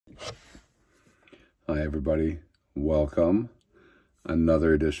Hi everybody, welcome.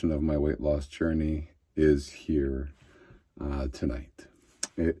 Another edition of my weight loss journey is here tonight.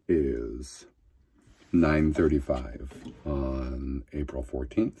 It is 9:35 on April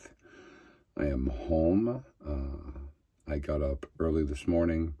 14th. I am home. I got up early this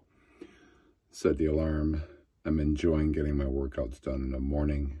morning, set the alarm. I'm enjoying getting my workouts done in the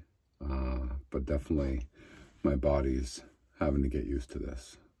morning, but definitely my body's having to get used to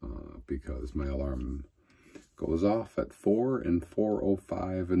this. Because my alarm goes off at 4 and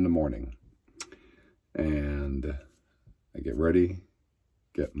 4:05 in the morning. And I get ready,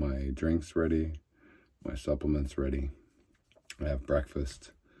 get my drinks ready, my supplements ready. I have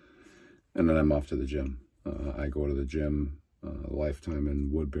breakfast, and then I'm off to the gym. I go to the gym, Lifetime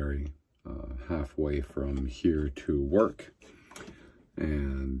in Woodbury, halfway from here to work.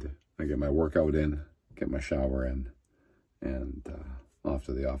 And I get my workout in, get my shower in, and off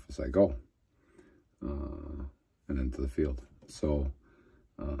to the office I go, and into the field. So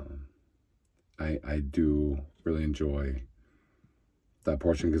I do really enjoy that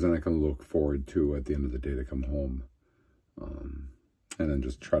portion, because then I can look forward to, at the end of the day, to come home and then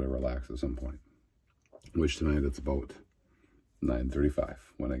just try to relax at some point, which tonight it's about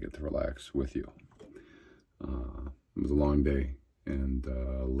 9:35 when I get to relax with you. It was a long day and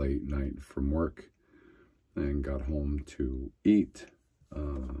late night from work, and got home to eat.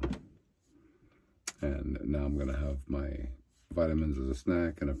 And now I'm going to have my vitamins as a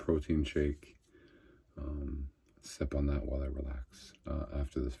snack and a protein shake. Sip on that while I relax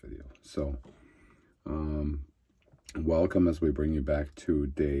after this video. So, welcome as we bring you back to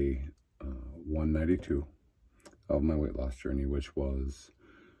day 192 of my weight loss journey, which was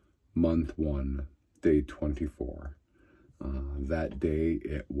month 1, day 24. That day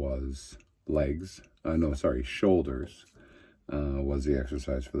it was shoulders. Was the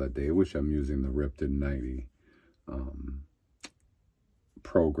exercise for that day, which I'm using the Ripped in 90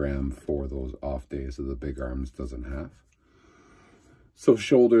 program for those off days that the big arms doesn't have. So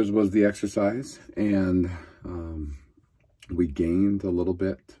shoulders was the exercise, and we gained a little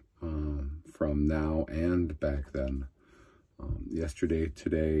bit from now and back then. Yesterday,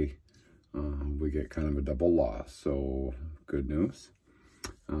 today, we get kind of a double loss, so good news.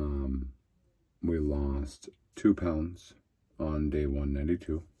 We lost 2 pounds on day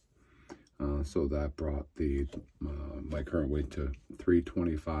 192, so that brought the my current weight to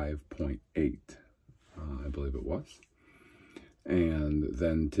 325.8, I believe it was. And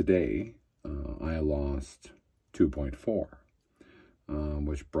then today I lost 2.4,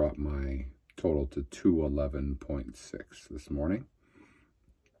 which brought my total to 211.6 this morning.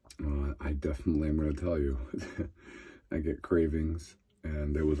 I definitely am going to tell you, I get cravings,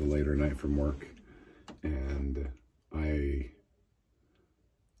 and it was a later night from work, and I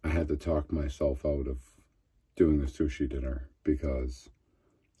had to talk myself out of doing a sushi dinner, because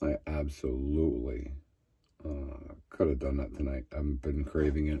I absolutely could have done that tonight. I've been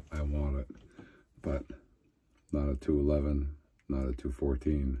craving it. I want it, but not at 211, not at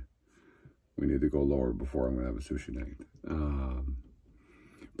 214. We need to go lower before I'm going to have a sushi night.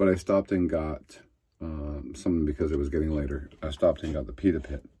 But I stopped and got something, because it was getting later. I stopped and got the pita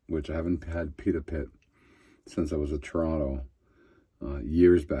pit, which I haven't had pita pit since I was at Toronto.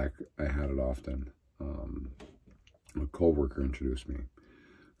 Years back, I had it often. A co-worker introduced me.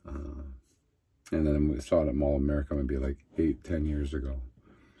 And then we saw it at Mall of America maybe like 8-10 years ago.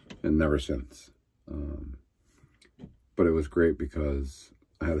 And never since. But it was great because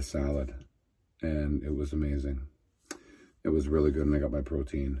I had a salad, and it was amazing. It was really good, and I got my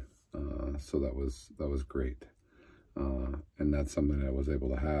protein. So that was great. And that's something I was able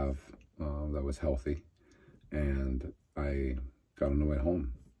to have that was healthy. And I got on the way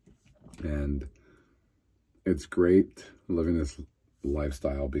home. And it's great living this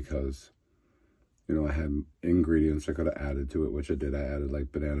lifestyle, because, you know, I had ingredients I could have added to it, which I did. I added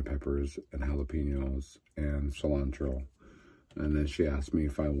like banana peppers and jalapenos and cilantro. And then she asked me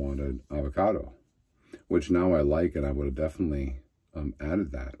if I wanted avocado, which now I like, and I would have definitely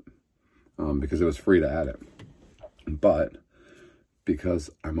added that because it was free to add it. But because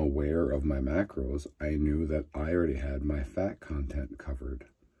I'm aware of my macros, I knew that I already had my fat content covered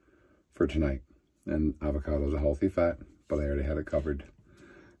for tonight. And avocado is a healthy fat, but I already had it covered.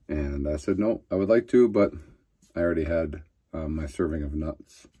 And I said, no, I would like to, but I already had my serving of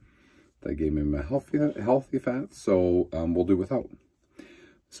nuts. That gave me my healthy fats, so we'll do without.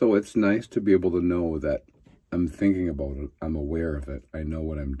 So it's nice to be able to know that I'm thinking about it, I'm aware of it, I know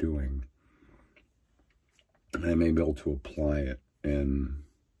what I'm doing, and I'm able to apply it in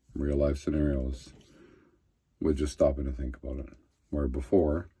real life scenarios with just stopping to think about it. Where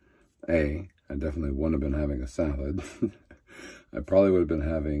before, A, I definitely wouldn't have been having a salad. I probably would have been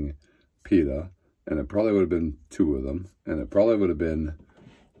having pita, and it probably would have been 2 of them, and it probably would have been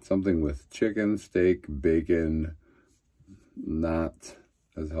something with chicken, steak, bacon, not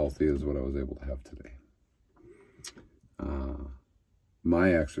as healthy as what I was able to have today.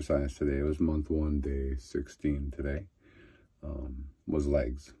 My exercise today was month 1, day 16 today. Was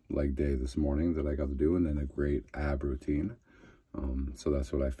leg day this morning that I got to do, and then a great ab routine. So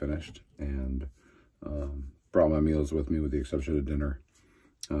that's what I finished, and brought my meals with me with the exception of dinner.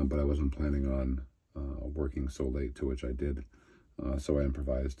 But I wasn't planning on working so late, to which I did. So I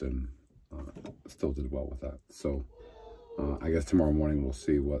improvised and still did well with that. So I guess tomorrow morning we'll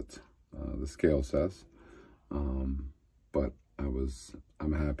see what the scale says. But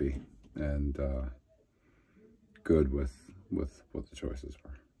I'm happy and good with what the choices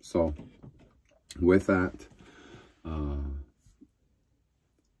were. So with that,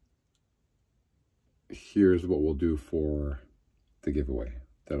 here's what we'll do for the giveaway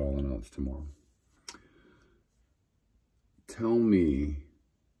that I'll announce tomorrow. Tell me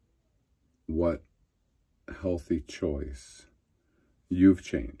what healthy choice you've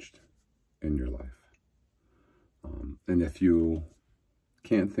changed in your life. And if you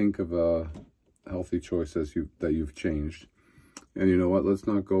can't think of a healthy choice that you've changed, and you know what, let's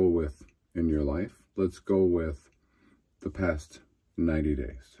not go with in your life. Let's go with the past 90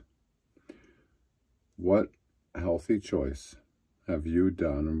 days. What healthy choice have you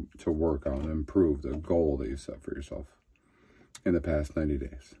done to work on and improve the goal that you set for yourself in the past 90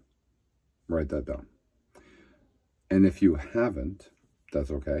 days? Write that down. And if you haven't,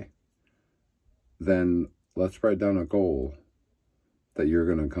 that's okay. Then let's write down a goal that you're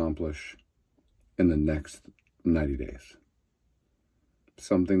going to accomplish in the next 90 days.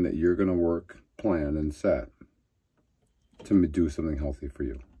 Something that you're going to work, plan, and set to do something healthy for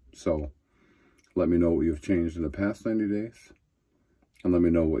you. So let me know what you've changed in the past 90 days, and let me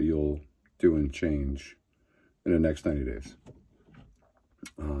know what you'll do and change in the next 90 days.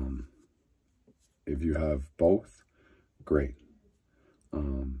 If you have both, great.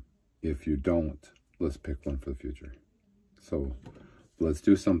 If you don't, let's pick one for the future. So let's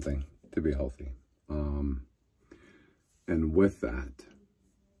do something to be healthy. And with that,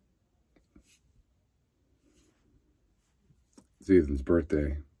 it's Ethan's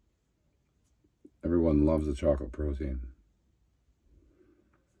birthday. Everyone loves a chocolate protein.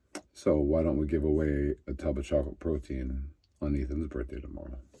 So why don't we give away a tub of chocolate protein on Ethan's birthday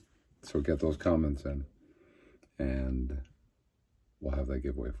tomorrow? So get those comments in, and we'll have that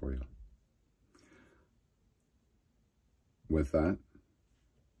giveaway for you. With that,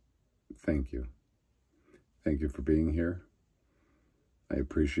 thank you. Thank you for being here. I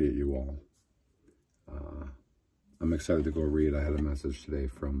appreciate you all. I'm excited to go read. I had a message today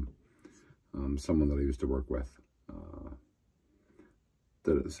from someone that I used to work with.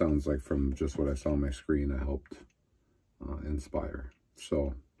 That it sounds like from just what I saw on my screen, I helped inspire.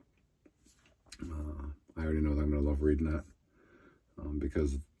 So I already know that I'm going to love reading that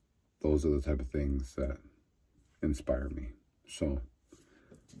because those are the type of things that inspire me. So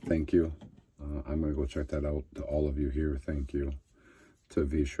thank you. I'm going to go check that out. To all of you here, thank you. To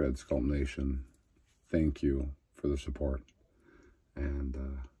VShred, Sculptnation, thank you for the support. And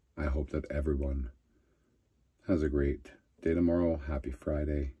I hope that everyone has a great day tomorrow. Happy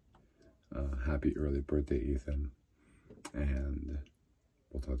Friday. Happy early birthday, Ethan. And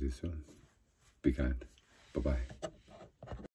we'll talk to you soon. Be kind. Bye-bye.